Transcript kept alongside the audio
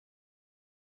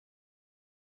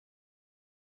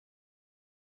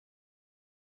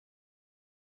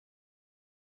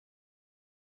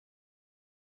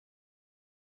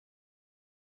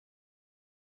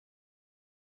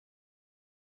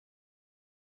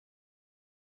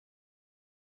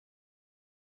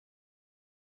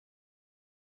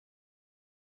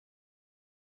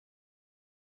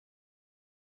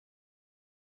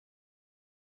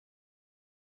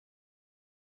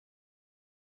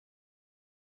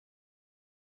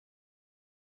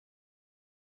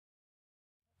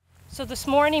So this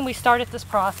morning we started this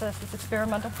process, this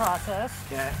experimental process,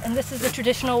 and this is the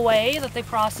traditional way that they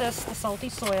process the salty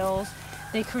soils.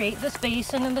 They create this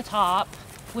basin in the top,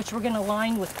 which we're going to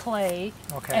line with clay,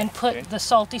 and put the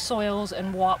salty soils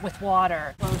and with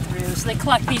water flow through. So they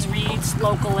collect these reeds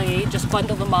locally, just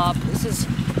bundle them up.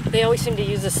 They always seem to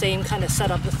use the same kind of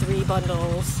setup, the 3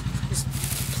 bundles. Just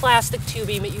plastic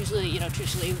tubing, but usually,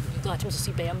 traditionally a lot of times you'll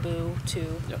see bamboo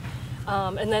tube. Yep.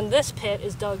 And then this pit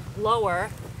is dug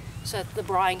lower so that the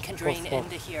brine can drain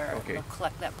into here. It'll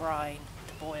collect that brine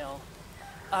to boil.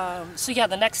 So yeah,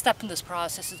 the next step in this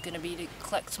process is going to be to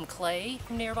collect some clay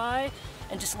from nearby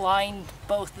and just line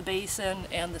both the basin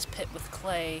and this pit with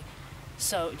clay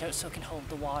so so it can hold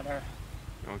the water.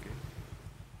 Okay.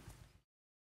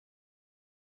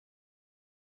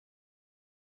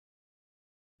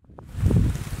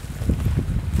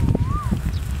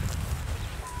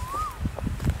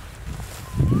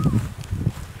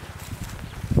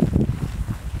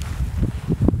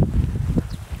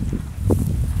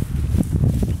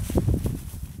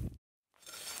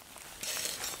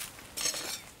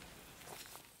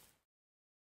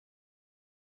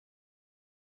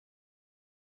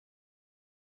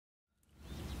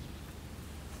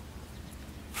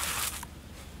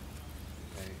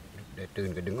 Đểตื่น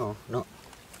ก็ดึงออกเนาะ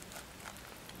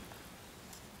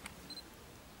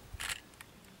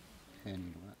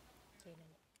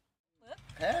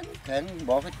แข็ง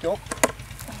bỏ cái chốt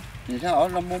thì sao ở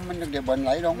lâm mum mình để bệnh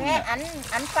lấy đâu nghe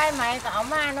anh phai mày có ổng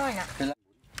ma thôi nè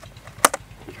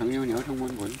thằng yêu nhớ trong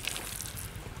môn quẩn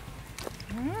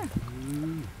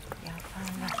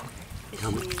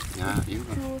không nhà yếu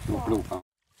rồi lục không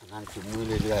ngàn chục mươi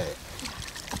รื่อย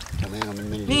ๆทำไมมัน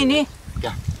นี่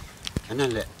จ้ะอันนั้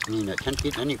นแหละนี่เนี่ยฉันคิ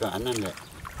ดอันนี้ก็อันนั้นแหละ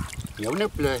เหนียวนึ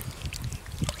บเลย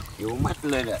เหนียวมัด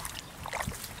เลยแหละ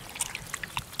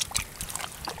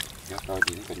เดี๋ยวต่อ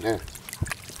ดีกันเด้อ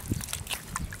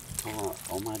เขาเ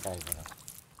อามาได้ก็แล้ว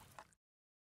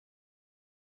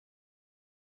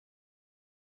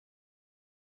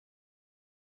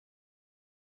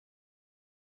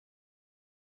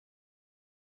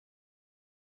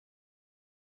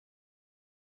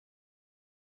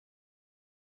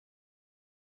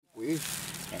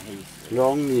ลอ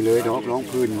งนี่เลยดอกลอง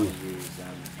พื้นนี่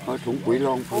เขาถุงปุ๋ยล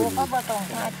องพื้นเขาก็ต้อง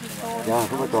ทาทีโคนเ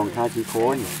ขาก็ต้องทาทีโค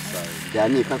นแต่อั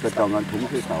นนี้เขาก็ต้องเอาถุง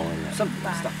คือเก่าเลยถุ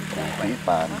งป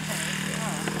าน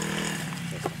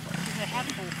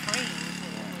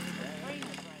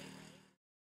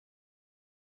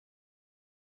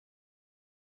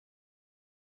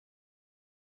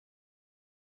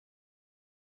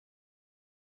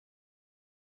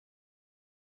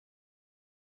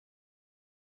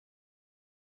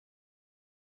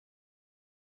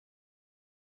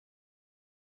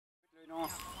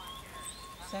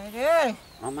ใส่เลย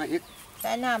เอามาอีกใ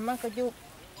ส่น้ำมันก็ยุบ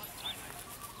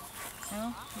เอา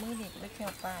มือดิบไปเที่ย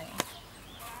วไป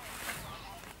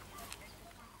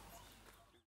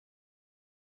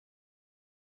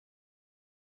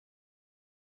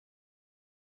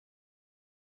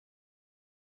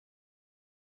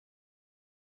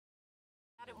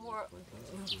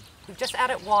We've just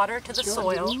added water to the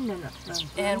soil,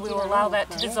 and we will allow that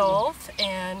to dissolve,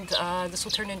 and this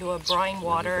will turn into a brine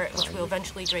water, which will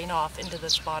eventually drain off into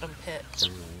this bottom pit.